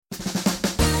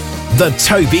The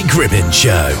Toby Gribbin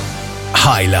Show.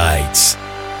 Highlights.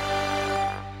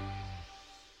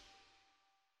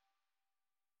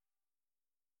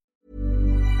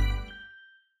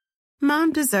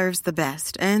 Mom deserves the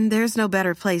best, and there's no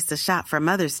better place to shop for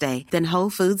Mother's Day than Whole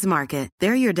Foods Market.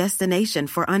 They're your destination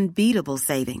for unbeatable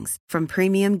savings, from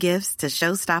premium gifts to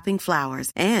show-stopping flowers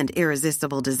and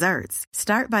irresistible desserts.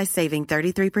 Start by saving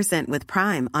 33% with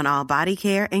Prime on all body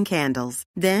care and candles.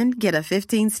 Then get a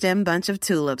 15-stem bunch of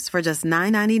tulips for just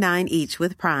 $9.99 each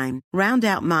with Prime. Round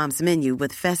out Mom's menu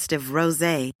with festive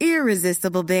rosé,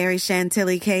 irresistible berry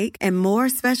chantilly cake, and more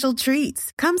special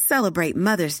treats. Come celebrate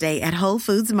Mother's Day at Whole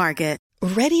Foods Market.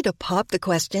 Ready to pop the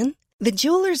question? The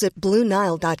jewelers at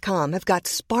BlueNile.com have got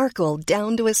sparkle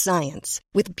down to a science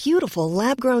with beautiful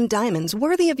lab-grown diamonds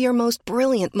worthy of your most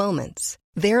brilliant moments.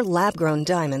 Their lab-grown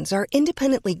diamonds are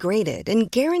independently graded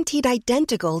and guaranteed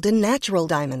identical to natural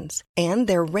diamonds, and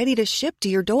they're ready to ship to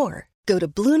your door. Go to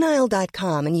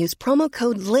BlueNile.com and use promo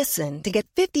code LISTEN to get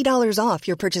 $50 off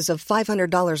your purchase of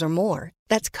 $500 or more.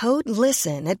 That's code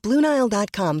LISTEN at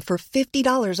BlueNile.com for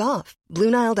 $50 off.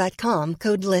 BlueNile.com,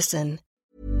 code LISTEN.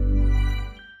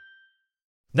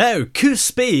 Now,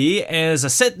 Koos B is a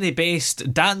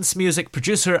Sydney-based dance music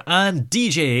producer and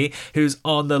DJ who's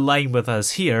on the line with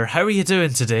us here. How are you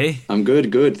doing today? I'm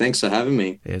good. Thanks for having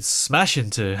me. It's smashing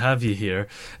to have you here.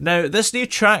 Now, this new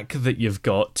track that you've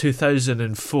got,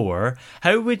 2004,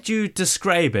 how would you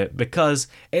describe it? Because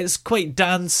it's quite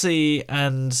dancey,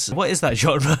 and what is that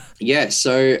genre? Yeah,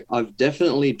 so I've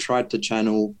definitely tried to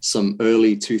channel some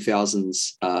early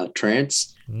 2000s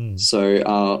trance. So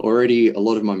already a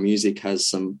lot of my music has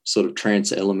some sort of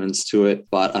trance elements to it,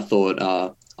 but I thought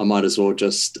I might as well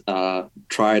just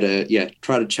try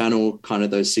to channel kind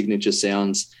of those signature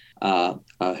sounds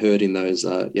heard in those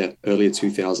earlier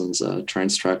 2000s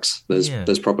trance tracks,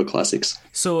 those proper classics.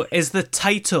 So is the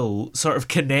title sort of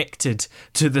connected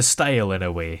to the style in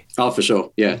a way? Oh, for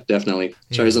sure. Yeah, definitely.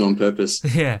 Chosen on purpose.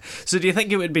 Yeah. So do you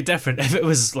think it would be different if it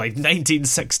was like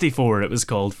 1964 it was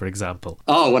called, for example?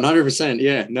 Oh, 100%.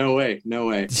 Yeah, no way.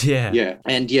 Yeah. Yeah.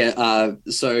 And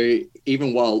so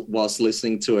even whilst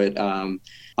listening to it,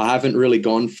 I haven't really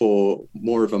gone for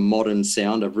more of a modern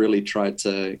sound. I've really tried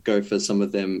to go for some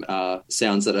of them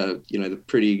sounds that are,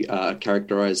 pretty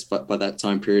characterized by that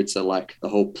time period. So like the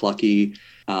whole plucky,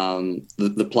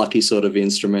 the plucky sort of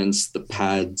instruments, the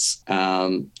pads,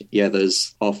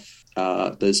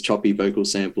 those choppy vocal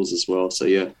samples as well. So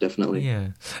yeah, definitely. Yeah.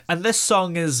 And this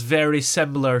song is very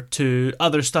similar to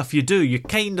other stuff you do. You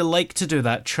kind of like to do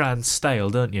that trance style,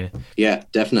 don't you? Yeah,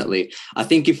 definitely. I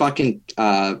think if I can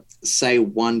say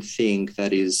one thing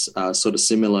that is sort of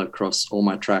similar across all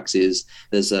my tracks is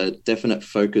there's a definite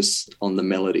focus on the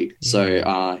melody. Yeah.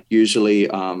 So usually,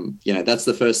 that's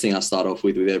the first thing I start off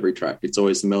with every track. It's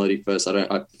always the melody first.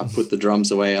 I put the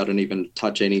drums away. I don't even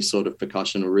touch any sort of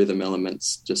percussion or rhythm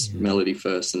elements, just melody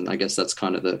first. And I guess that's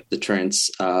kind of the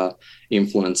trance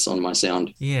influence on my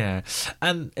sound. Yeah.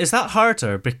 And is that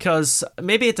harder? Because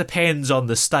maybe it depends on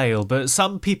the style, but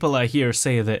some people I hear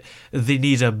say that they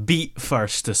need a beat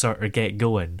first to sort of get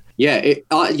going. Yeah,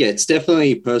 it's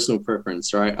definitely personal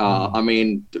preference, right? I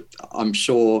mean, I'm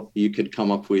sure you could come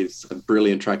up with a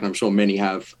brilliant track, and I'm sure many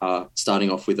have starting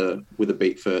off with a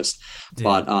beat first. Yeah.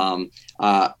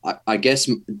 But I guess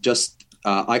just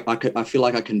I feel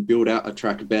like I can build out a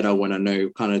track better when I know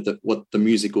kind of what the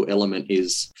musical element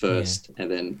is first, and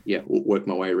then work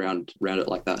my way around it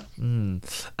like that. And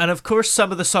of course,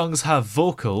 some of the songs have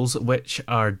vocals, which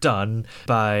are done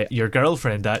by your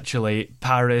girlfriend, actually,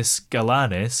 Paris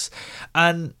Galanis.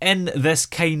 And in this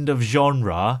kind of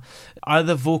genre, are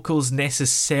the vocals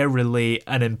necessarily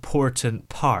an important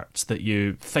part that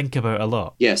you think about a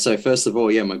lot? Yeah, so first of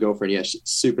all, my girlfriend, she's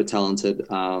super talented.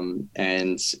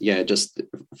 And just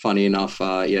funny enough,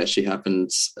 she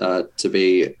happens to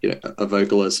be a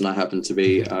vocalist, and I happen to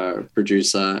be a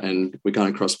producer, and we kind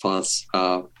of cross paths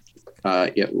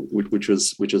which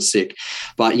was sick.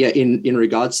 But in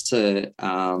regards to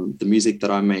the music that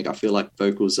I make, I feel like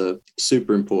vocals are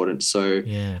super important. So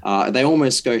they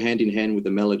almost go hand in hand with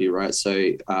the melody, right? So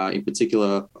in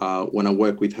particular, when I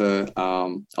work with her,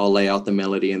 I'll lay out the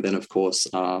melody, and then of course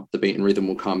the beat and rhythm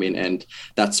will come in, and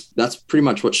that's pretty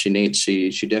much what she needs.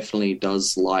 She definitely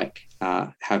does like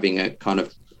having a kind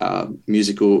of the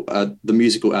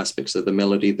musical aspects of the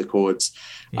melody, the chords,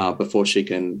 before she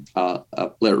can let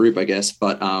it rip, I guess.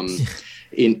 But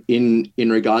in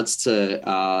regards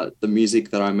to the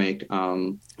music that I make,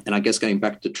 and I guess going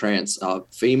back to trance,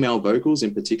 female vocals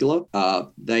in particular,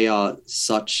 they are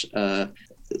such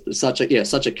such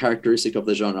a characteristic of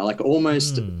the genre. Like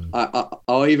almost,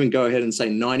 I'll even go ahead and say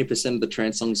 90% of the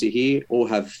trance songs you hear all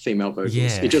have female vocals.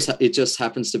 Yeah. It just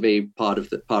happens to be part of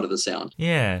the sound.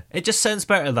 Yeah, it just sounds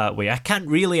better that way. I can't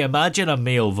really imagine a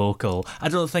male vocal. I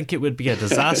don't think it would be a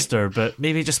disaster, but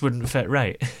maybe it just wouldn't fit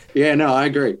right. Yeah, no, I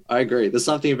agree. There's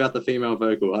something about the female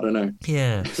vocal. I don't know.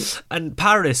 Yeah, and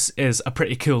Paris is a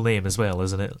pretty cool name as well,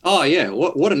 isn't it? Oh yeah,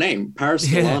 what a name, Paris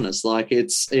Galanis. Like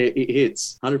it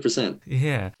hits 100%.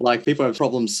 Yeah, like people have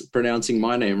problems pronouncing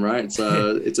my name, right?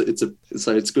 So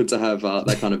it's good to have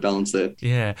that kind of balance there.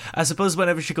 Yeah, I suppose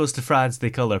whenever she goes to France, they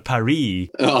call her Paris.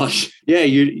 Oh yeah,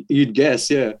 you'd guess,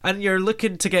 yeah. And you're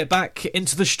looking to get back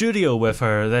into the studio with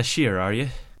her this year, are you?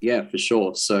 Yeah, for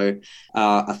sure. So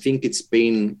I think it's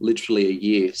been literally a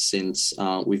year since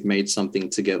we've made something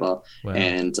together. Wow.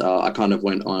 And I kind of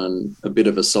went on a bit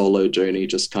of a solo journey,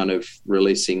 just kind of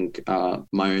releasing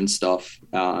my own stuff.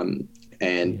 And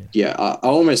I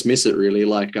almost miss it really.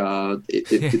 Like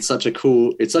it's such a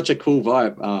cool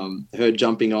vibe. Her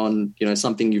jumping on,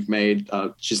 something you've made.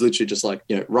 She's literally just like,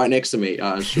 right next to me.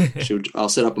 I'll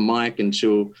set up a mic and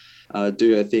she'll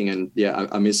do her thing, and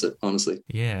I miss it, honestly.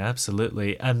 Yeah,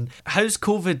 absolutely. And how's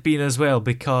COVID been as well?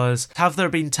 Because have there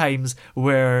been times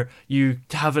where you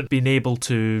haven't been able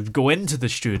to go into the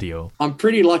studio? I'm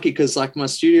pretty lucky because like my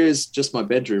studio is just my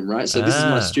bedroom, right? So this is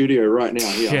my studio right now.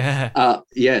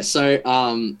 Yeah. So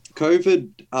COVID,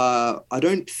 I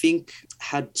don't think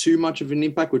had too much of an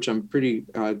impact, which I'm pretty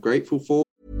grateful for.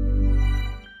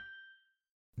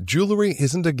 Jewelry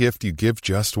isn't a gift you give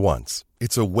just once.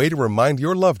 It's a way to remind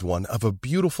your loved one of a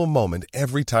beautiful moment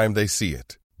every time they see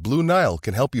it. Blue Nile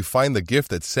can help you find the gift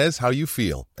that says how you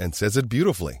feel and says it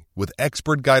beautifully, with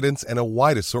expert guidance and a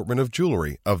wide assortment of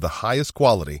jewelry of the highest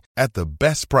quality at the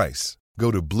best price.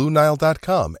 Go to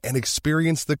BlueNile.com and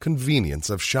experience the convenience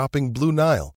of shopping Blue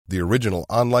Nile, the original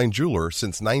online jeweler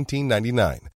since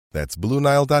 1999. That's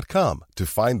BlueNile.com to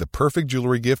find the perfect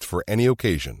jewelry gift for any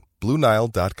occasion.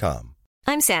 BlueNile.com.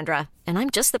 I'm Sandra, and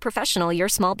I'm just the professional your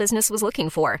small business was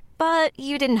looking for. But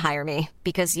you didn't hire me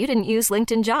because you didn't use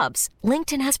LinkedIn Jobs.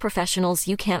 LinkedIn has professionals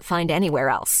you can't find anywhere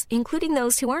else, including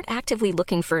those who aren't actively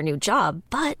looking for a new job,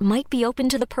 but might be open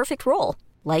to the perfect role,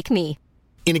 like me.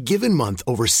 In a given month,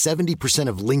 over 70%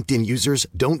 of LinkedIn users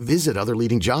don't visit other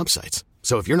leading job sites.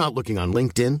 So if you're not looking on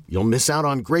LinkedIn, you'll miss out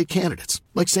on great candidates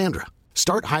like Sandra.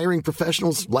 Start hiring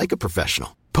professionals like a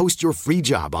professional. Post your free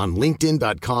job on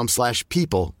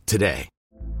linkedin.com/people today.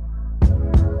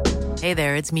 Hey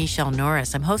there, it's Michelle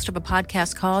Norris. I'm host of a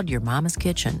podcast called Your Mama's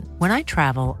Kitchen. When I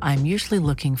travel, I'm usually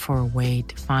looking for a way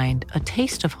to find a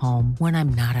taste of home when I'm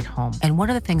not at home. And one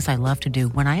of the things I love to do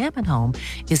when I am at home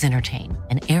is entertain.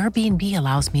 And Airbnb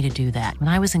allows me to do that. When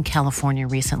I was in California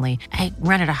recently, I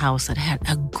rented a house that had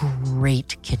a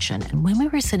great kitchen. And when we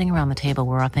were sitting around the table,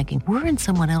 we were all thinking, we're in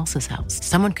someone else's house.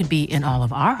 Someone could be in all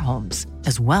of our homes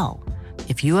as well.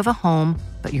 If you have a home,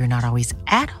 but you're not always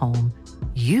at home,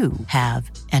 you have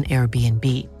an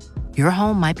Airbnb. Your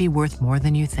home might be worth more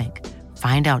than you think.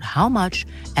 Find out how much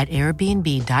at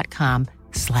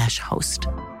airbnb.com/host.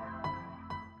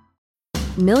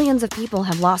 Millions of people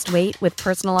have lost weight with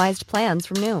personalized plans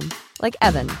from Noom. Like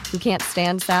Evan, who can't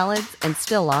stand salads and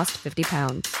still lost 50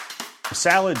 pounds.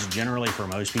 Salads generally for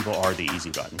most people are the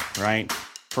easy button, right?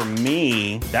 For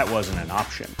me, that wasn't an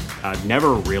option. I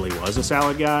never really was a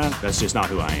salad guy. That's just not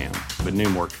who I am. But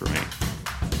Noom worked for me.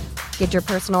 Get your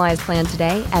personalized plan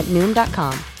today at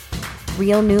Noom.com.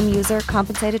 Real Noom user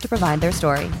compensated to provide their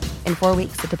story. In 4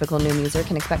 weeks, the typical Noom user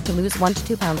can expect to lose 1 to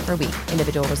 2 pounds per week.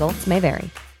 Individual results may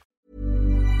vary.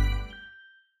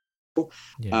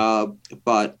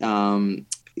 But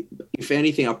if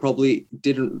anything, I probably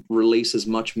didn't release as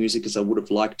much music as I would have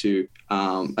liked to.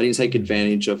 I didn't take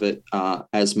advantage of it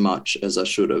as much as I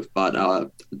should have,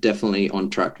 but definitely on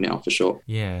track now for sure.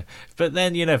 Yeah, but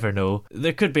then you never know.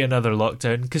 There could be another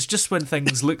lockdown, because just when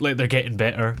things look like they're getting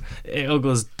better, it all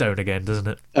goes down again, doesn't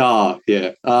it? Oh,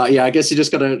 yeah. I guess you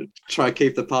just got to try to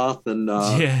keep the path and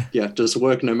just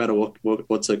work no matter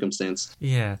what circumstance.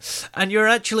 Yeah, and you're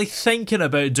actually thinking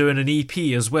about doing an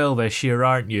EP as well this year,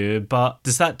 aren't you? But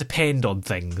does that depend on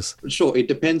things? Sure, it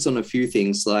depends on a few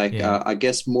things. Like I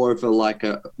guess more of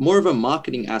a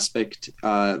marketing aspect.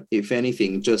 If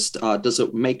anything, just does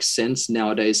it make sense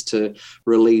nowadays to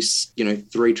release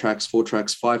 3 tracks, 4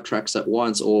 tracks, 5 tracks at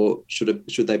once, or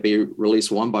should they be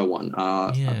released one by one?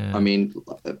 I mean,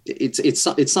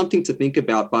 it's something to think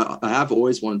about. But I have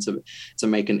always wanted to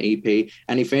make an EP,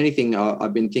 and if anything,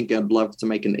 I've been thinking I'd love to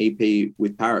make an EP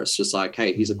with Paris. Just like,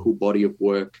 hey, here's a cool body of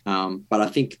work. But I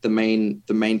think the main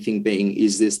thing being,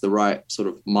 is this the right sort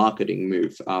of marketing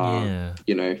move?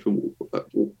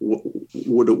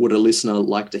 would a listener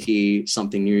like to hear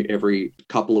something new every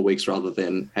couple of weeks rather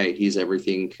than, hey, here's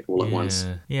everything all at once?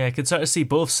 Yeah, I can sort of see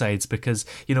both sides because,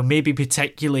 maybe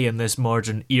particularly in this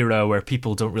modern era where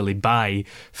people don't really buy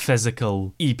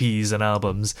physical EPs and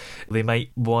albums, they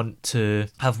might want to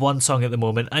have one song at the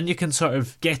moment and you can sort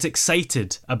of get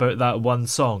excited about that one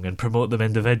song and promote them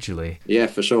individually. Yeah,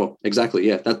 for sure. Exactly.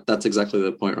 Yeah, that's exactly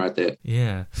the point right there.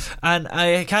 Yeah. And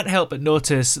I can't help but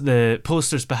notice the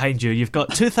posters behind you. You've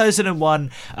got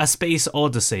 2001 A Space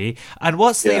Odyssey, and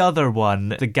what's the other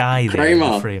one? The guy there in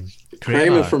the frame.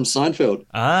 Kramer from Seinfeld.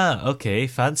 Ah, okay,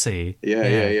 fancy.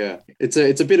 Yeah. It's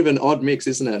a bit of an odd mix,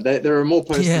 isn't it? There are more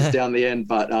posters down the end,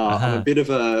 but I'm a bit of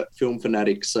a film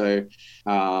fanatic, so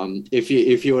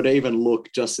if you were to even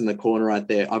look just in the corner right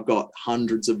there, I've got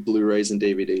hundreds of Blu-rays and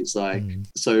DVDs.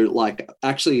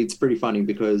 Actually, it's pretty funny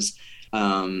because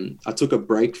I took a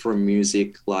break from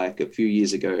music like a few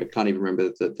years ago. I can't even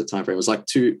remember the time frame. It was like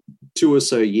two or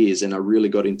so years, and I really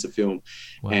got into film.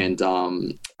 Wow. And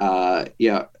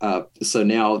so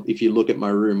now if you look at my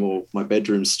room or my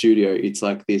bedroom studio, it's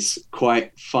like this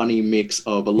quite funny mix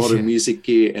of a lot of music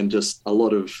gear and just a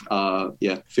lot of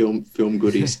film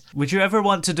goodies. Would you ever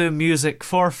want to do music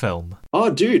for film? Oh,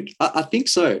 dude, I think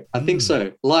so. I think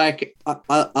so. Like,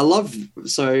 I love,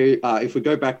 if we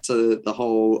go back to the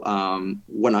whole,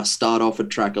 when I start off a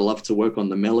track, I love to work on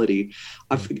the melody.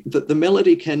 The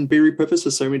melody can be repurposed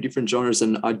for so many different genres,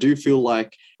 and I do feel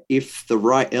like if the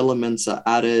right elements are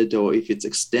added or if it's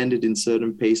extended in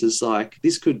certain pieces, like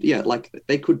this could,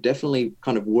 they could definitely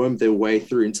kind of worm their way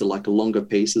through into like longer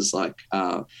pieces, like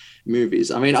movies.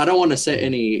 I mean, I don't want to set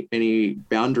any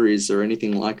boundaries or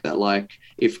anything like that. Like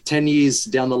if 10 years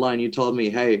down the line you told me,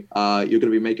 hey, you're going to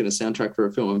be making a soundtrack for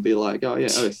a film, I'd be like, oh yeah,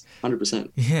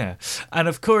 100%. Yeah. And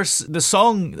of course, the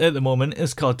song at the moment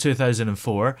is called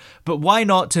 2004, but why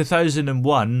not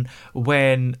 2001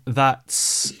 when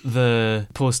that's the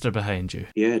poster behind you?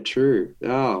 Yeah, true.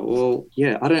 Oh, well,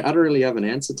 yeah, I don't really have an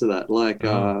answer to that. Like,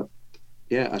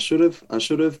 yeah, I should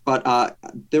have, but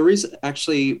there is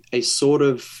actually a sort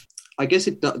of, I guess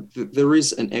there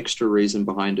is an extra reason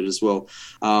behind it as well.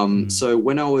 So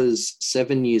when I was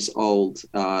 7 years old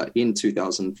in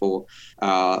 2004,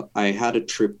 I had a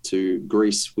trip to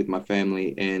Greece with my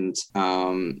family, and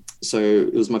so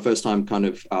it was my first time kind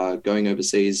of going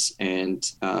overseas, and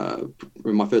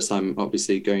my first time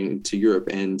obviously going to Europe.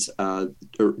 And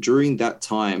during that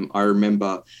time, I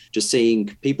remember just seeing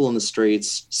people on the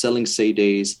streets selling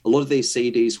CDs. A lot of these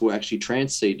CDs were actually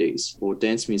trance CDs or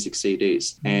dance music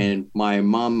CDs, and my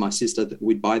mum, my sister,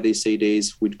 we'd buy these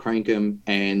CDs, we'd crank them,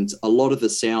 and a lot of the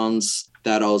sounds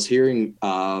that I was hearing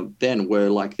then were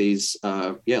like these,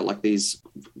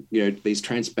 these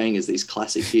trance bangers, these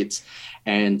classic hits,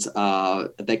 and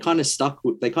they kind of stuck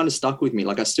with me.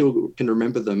 Like I still can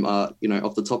remember them, off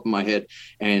the top of my head.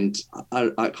 And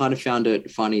I kind of found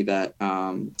it funny that,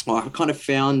 I kind of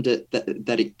found it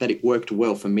that it worked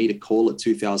well for me to call it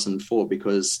 2004,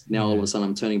 because now all of a sudden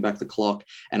I'm turning back the clock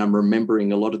and I'm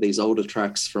remembering a lot of these older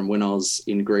tracks from when I was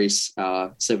in Greece,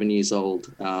 7 years old.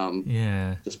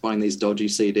 Just buying these dodgy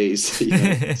CDs.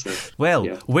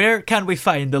 Where can we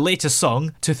find the latest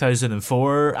song,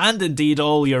 2004, and indeed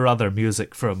all your other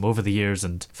music from over the years,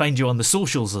 and find you on the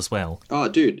socials as well? Oh,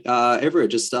 dude, everywhere.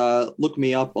 Just look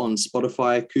me up on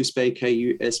Spotify, Kuspe,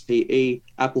 Kuspe,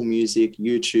 Apple Music,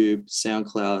 YouTube,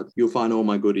 SoundCloud. You'll find all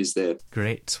my goodies there.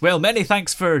 Great. Well, many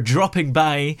thanks for dropping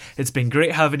by. It's been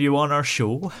great having you on our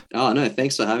show. Oh, no,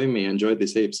 thanks for having me. I enjoyed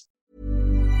this heaps.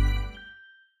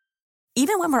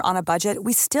 Even when we're on a budget,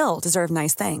 we still deserve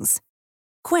nice things.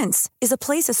 Quince is a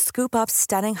place to scoop up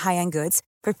stunning high-end goods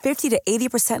for 50 to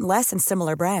 80% less than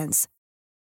similar brands.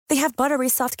 They have buttery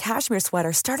soft cashmere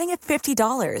sweaters starting at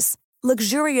 $50,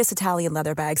 luxurious Italian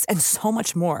leather bags, and so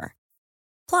much more.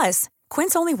 Plus,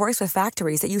 Quince only works with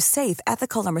factories that use safe,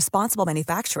 ethical, and responsible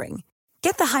manufacturing.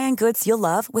 Get the high-end goods you'll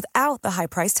love without the high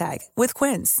price tag with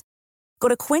Quince. Go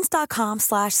to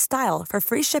quince.com/style for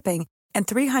free shipping and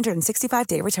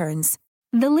 365-day returns.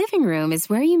 The living room is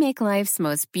where you make life's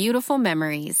most beautiful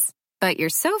memories. But your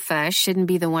sofa shouldn't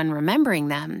be the one remembering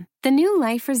them. The new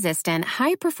life-resistant,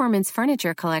 high-performance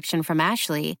furniture collection from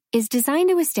Ashley is designed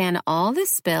to withstand all the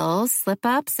spills,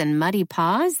 slip-ups, and muddy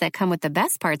paws that come with the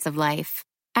best parts of life.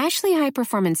 Ashley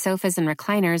high-performance sofas and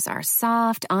recliners are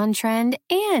soft, on-trend,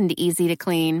 and easy to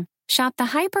clean. Shop the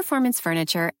high-performance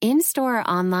furniture in-store or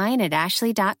online at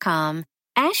ashley.com.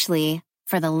 Ashley,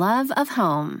 for the love of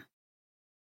home.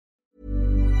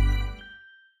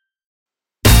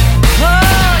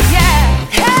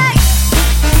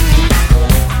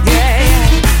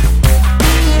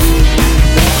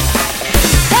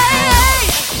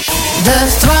 The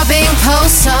throbbing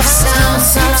pulse of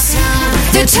sound.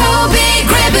 Toby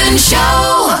Gribbon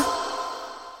Show.